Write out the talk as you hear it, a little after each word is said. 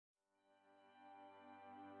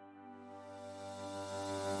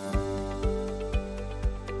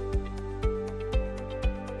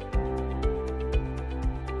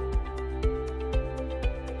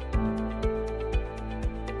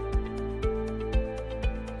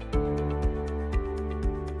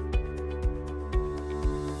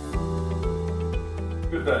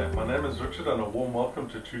Good day, my name is Richard and a warm welcome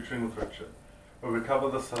to Tutoring with Richard, where we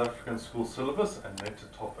cover the South African school syllabus and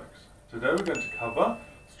native topics. Today we're going to cover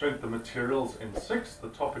strength of materials in 6. The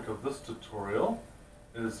topic of this tutorial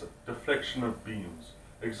is deflection of beams,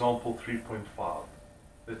 example 3.5.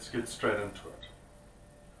 Let's get straight into it.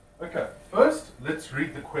 Okay, first let's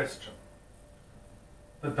read the question.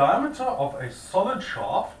 The diameter of a solid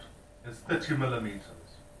shaft is 30 millimeters.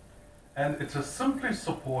 And it is simply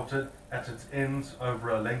supported at its ends over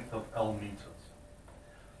a length of L meters.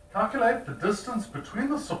 Calculate the distance between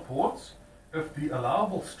the supports if the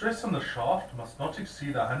allowable stress in the shaft must not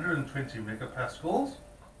exceed 120 megapascals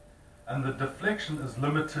and the deflection is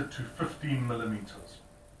limited to 15 millimeters.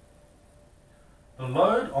 The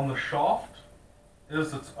load on the shaft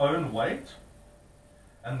is its own weight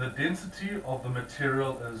and the density of the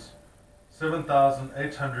material is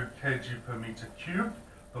 7,800 kg per meter cubed.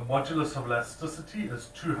 The modulus of elasticity is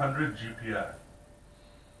 200 GPa.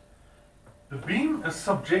 The beam is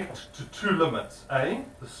subject to two limits, A,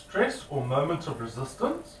 the stress or moment of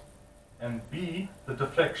resistance, and B, the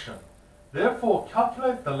deflection. Therefore,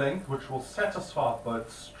 calculate the length which will satisfy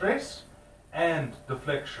both stress and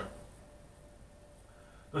deflection.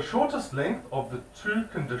 The shortest length of the two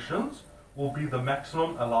conditions will be the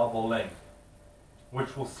maximum allowable length,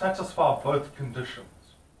 which will satisfy both conditions,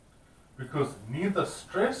 because neither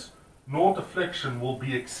stress nor deflection will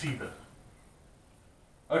be exceeded.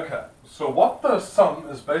 Okay, so what the sum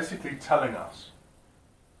is basically telling us,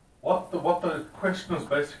 what the question is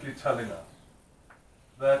basically telling us,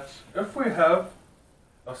 that if we have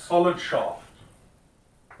a solid shaft,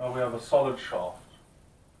 now we have a solid shaft,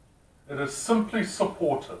 it is simply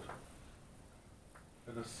supported.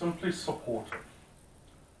 It is simply supported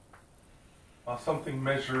by something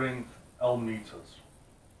measuring L meters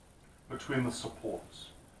between the supports.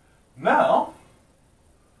 Now,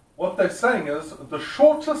 what they're saying is the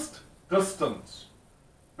shortest distance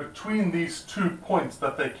between these 2 points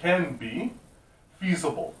that they can be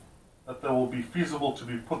feasible, that they will be feasible to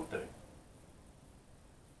be put there,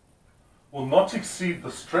 will not exceed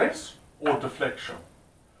the stress or deflection.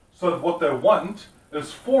 So what they want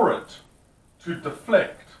is for it to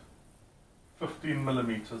deflect 15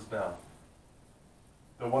 millimeters down.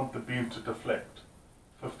 They want the beam to deflect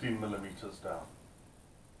 15 millimeters down.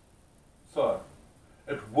 So,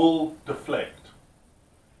 it will deflect.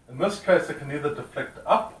 In this case, it can either deflect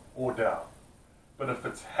up or down. But if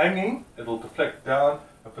it's hanging, it'll deflect down.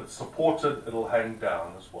 If it's supported, it'll hang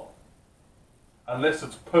down as well. Unless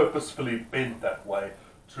it's purposefully bent that way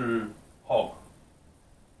to hog,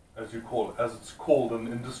 as you call it, as it's called in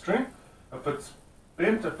industry. If it's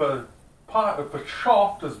bent, if a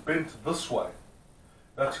shaft is bent this way,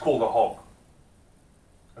 that's called a hog.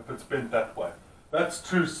 If it's bent that way, that's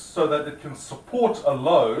so that it can support a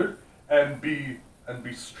load and be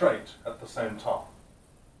straight at the same time.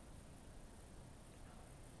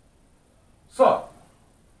 So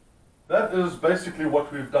that is basically what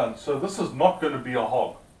we've done. So this is not going to be a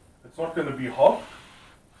hog. It's not going to be hogged.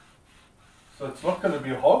 So it's not going to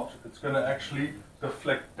be hogged. It's going to actually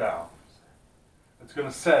deflect down. It's going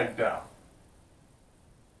to sag down.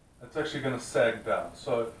 It's actually going to sag down.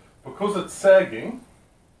 So because it's sagging,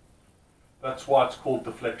 that's why it's called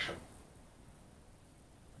deflection.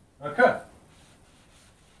 Okay.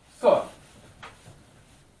 So,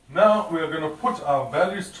 now we are going to put our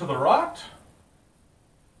values to the right.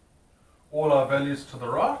 All our values to the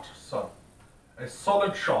right. So, a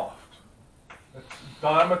solid shaft. Its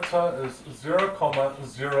diameter is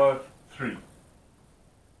 0,03.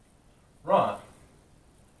 Right.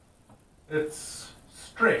 Its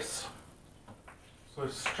stress. So,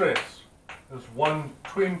 stress is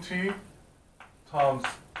 120 times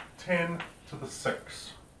 10 to the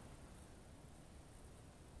 6.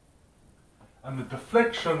 And the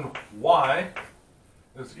deflection y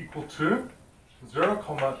is equal to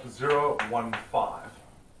 0,015.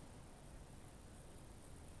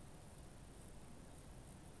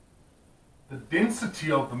 The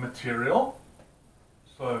density of the material,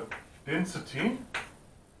 so density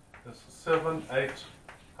is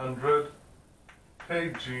 7,800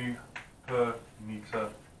 kg per meter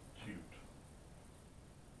cubed.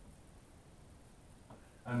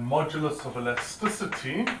 And modulus of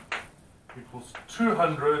elasticity equals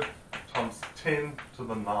 200 times 10 to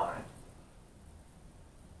the 9.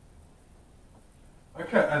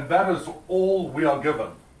 Okay, and that is all we are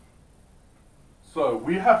given. So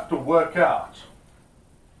we have to work out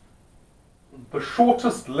the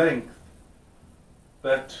shortest length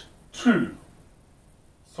that 2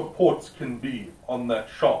 supports can be on that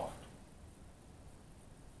shaft.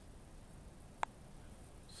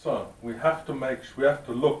 So we have to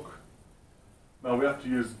look Now we have to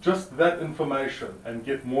use just that information and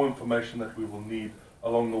get more information that we will need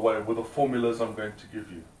along the way with the formulas I'm going to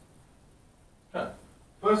give you. Okay.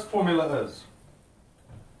 First formula is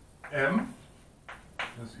M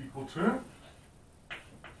is equal to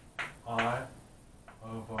I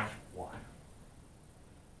over Y.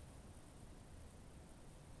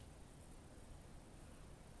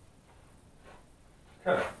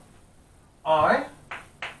 Okay. I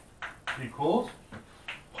equals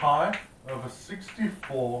pi over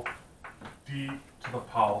 64 d to the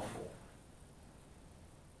power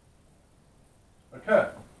 4. Okay.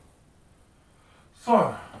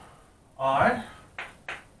 So, I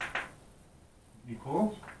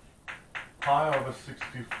equals pi over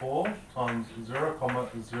 64 times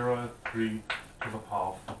 0,03 to the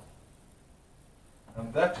power 4.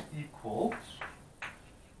 And that equals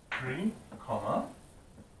 3,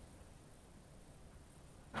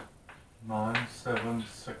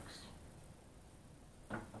 976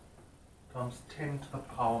 times 10 to the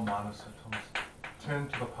power minus 8 times 10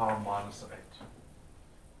 to the power minus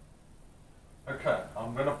 8. Okay,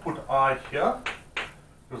 I'm going to put I here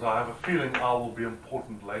because I have a feeling I will be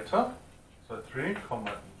important later. So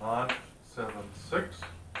 3,976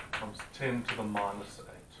 times 10 to the minus 8.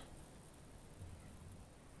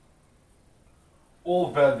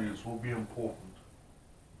 All values will be important.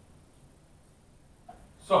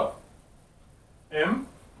 So, M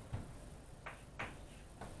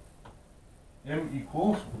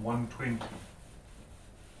equals 120.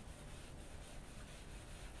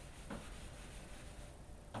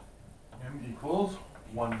 M equals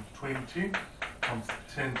 120 times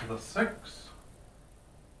 10 to the 6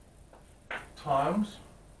 times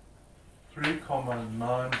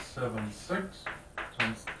 3,976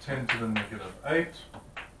 times 10 to the negative 8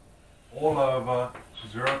 all over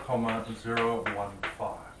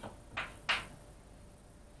 0,015.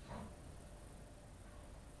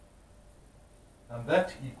 And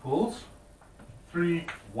that equals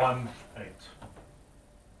 318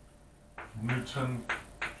 Newton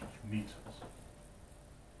meters.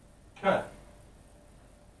 Okay,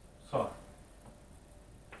 so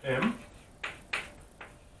M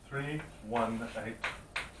 318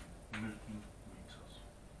 Newton meters.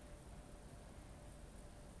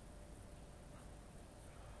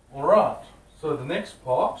 Alright, so the next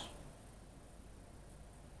part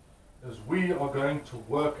is we are going to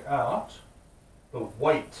work out the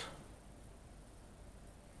weight.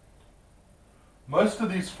 Most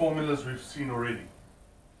of these formulas we've seen already.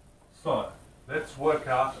 So, let's work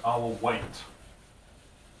out our weight.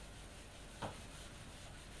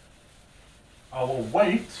 Our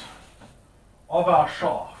weight of our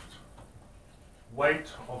shaft,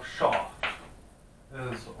 weight of shaft,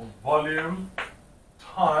 is volume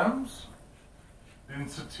times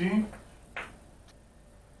density.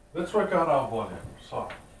 Let's work out our volume. So,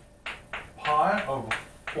 pi over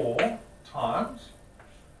 4 times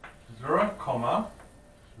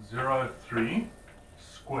 0,03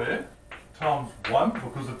 squared times 1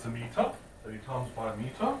 because it's a meter, so you times by a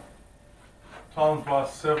meter, times by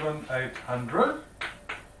 7,800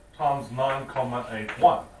 times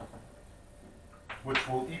 9,81, which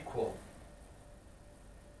will equal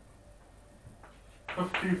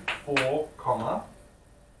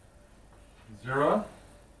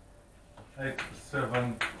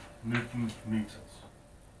 54,087 Newton meters.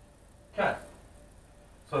 Okay,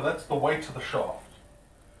 so that's the weight of the shaft.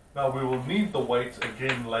 Now we will need the weight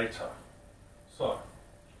again later. So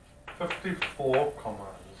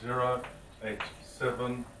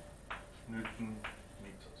 54,087 Newton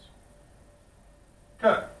meters.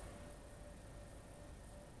 Okay.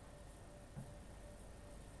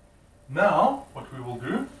 Now what we will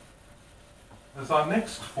do is our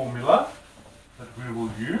next formula that we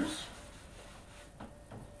will use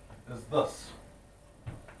is this.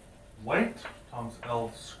 Weight times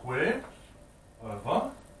L squared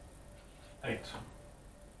over 8.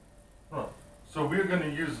 Right. So we're going to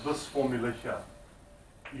use this formula here.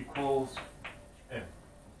 Equals M.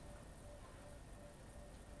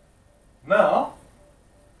 Now,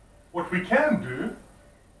 what we can do,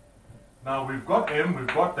 now we've got M, we've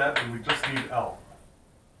got that, and we just need L.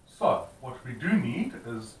 So, what we do need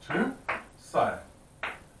is to say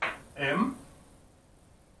M,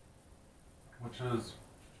 which is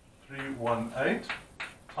 318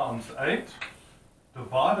 times 8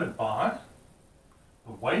 divided by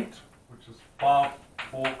the weight, which is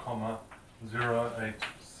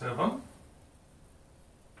 54,087.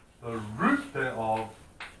 The root thereof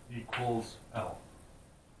equals L.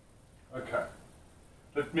 Okay,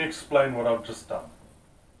 let me explain what I've just done.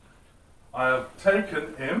 I have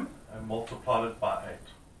taken M and multiplied it by 8.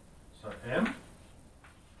 So M,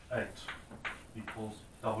 8. equals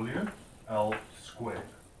WL squared.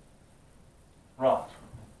 Right.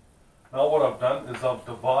 Now what I've done is I've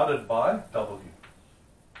divided by W.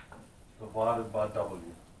 Divided by W.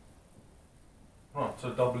 Right,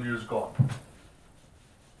 so W is gone.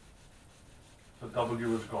 So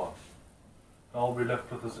W is gone. Now we'll be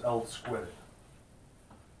left with this L squared.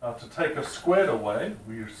 Now to take a squared away,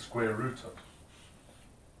 we square root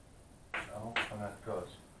it. L, and that goes.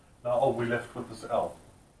 Now I'll be left with this L.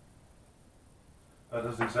 That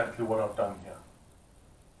is exactly what I've done here.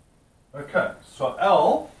 Okay, so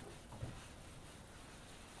L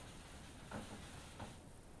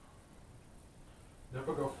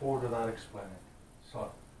never go forward without explaining.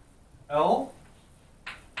 So L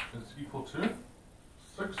is equal to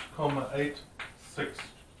 6,86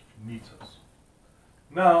 meters.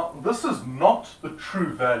 Now this is not the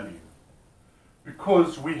true value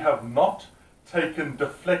because we have not taken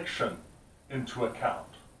deflection into account.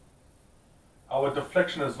 Our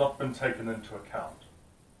deflection has not been taken into account.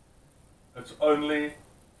 It's only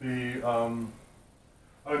the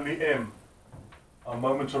only M, our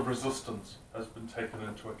moment of resistance, has been taken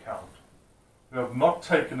into account. We have not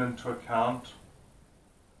taken into account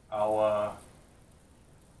our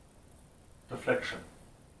deflection.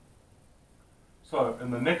 So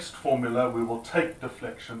in the next formula we will take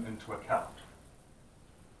deflection into account.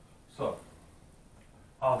 So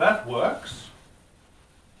how that works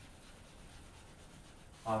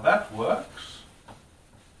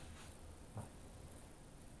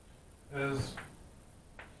is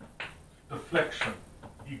deflection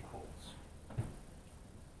equals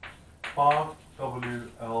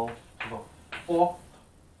 5WL to the 4th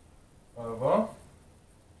over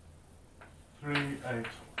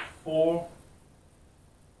 384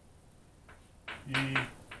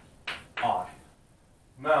 EI.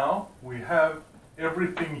 Now we have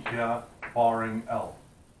everything here barring L.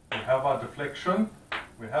 We have our deflection,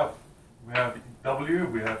 we have W,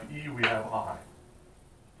 we have E, we have I.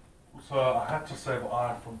 So I had to save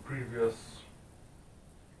I from previous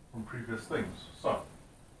things. So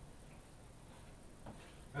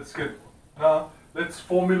let's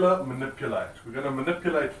formula manipulate. We're going to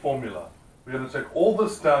manipulate formula. We're going to take all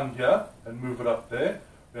this down here and move it up there.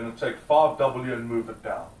 We're going to take 5W and move it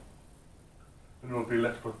down. And we'll be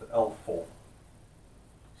left with L4.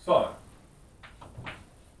 So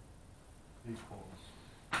equals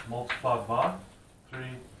multiplied by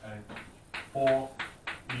 384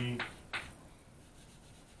 E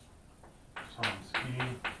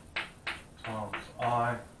times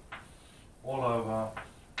I all over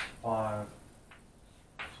 5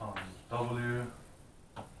 times W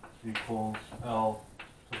equals L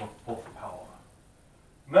to the 4th power.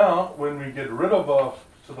 Now when we get rid of our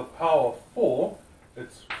to the power 4,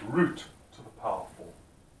 it's root to the power 4.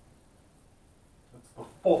 It's the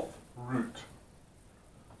 4th root.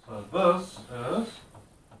 So this is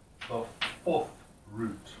the 4th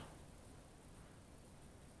root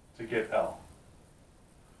to get L.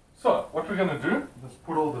 So what we're going to do is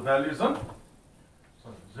put all the values in.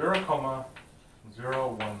 So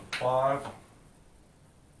 0,015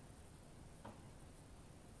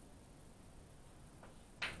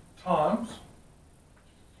 times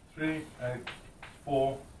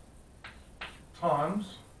 384 times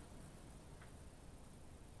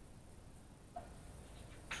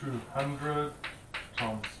 200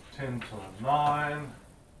 times 10 to the 9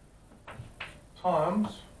 times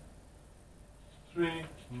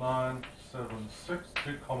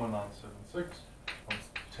 3,976 times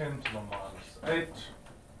 10 to the minus 8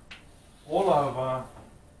 all over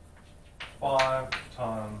 5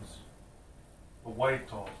 times the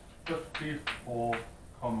weight of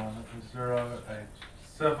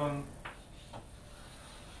 54,087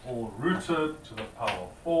 all rooted to the power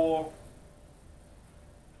 4,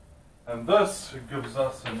 and this gives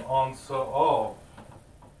us an answer of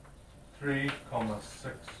 3,6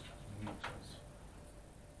 meters.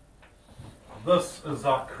 This is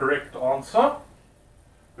our correct answer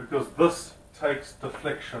because this takes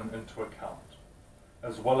deflection into account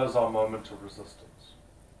as well as our moment of resistance.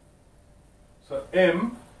 So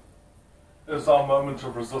M is our moment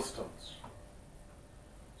of resistance.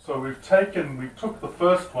 So we took the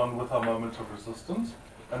first one with our moment of resistance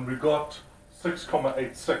and we got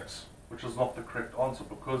 6,86, which is not the correct answer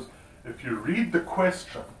because if you read the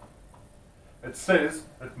question, it says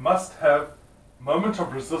it must have moment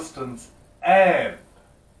of resistance and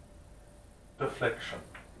deflection.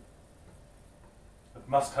 It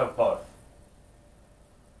must have both.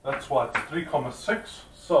 That's why it's 3,6.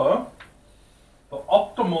 So the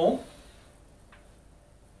optimal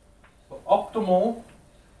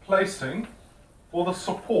placing for the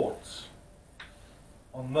supports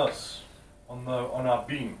on this on our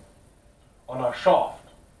beam, on our shaft.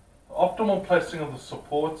 The optimal placing of the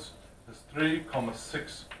supports is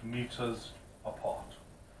 3,6 meters apart.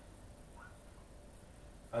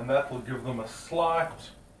 And that will give them a slight,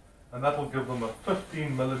 and that will give them a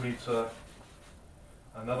 15 millimeter,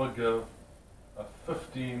 and that'll give a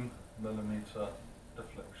 15 millimeter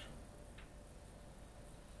deflection.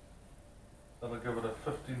 That'll give it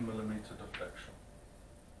a 15 millimeter deflection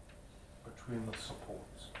between the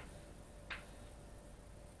supports.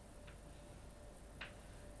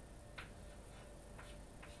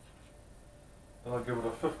 That'll give it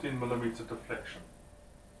a 15 millimeter deflection.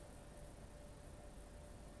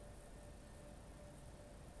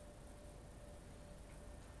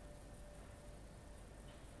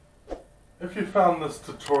 If you found this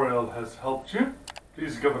tutorial has helped you,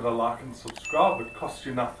 please give it a like and subscribe. It costs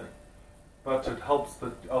you nothing, but it helps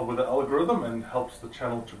with the algorithm and helps the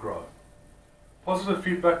channel to grow. Positive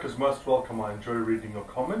feedback is most welcome. I enjoy reading your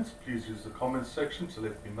comments. Please use the comments section to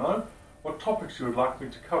let me know what topics you would like me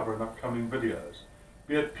to cover in upcoming videos.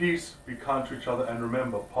 Be at peace, be kind to each other, and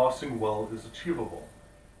remember, passing well is achievable.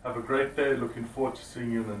 Have a great day. Looking forward to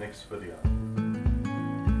seeing you in the next video.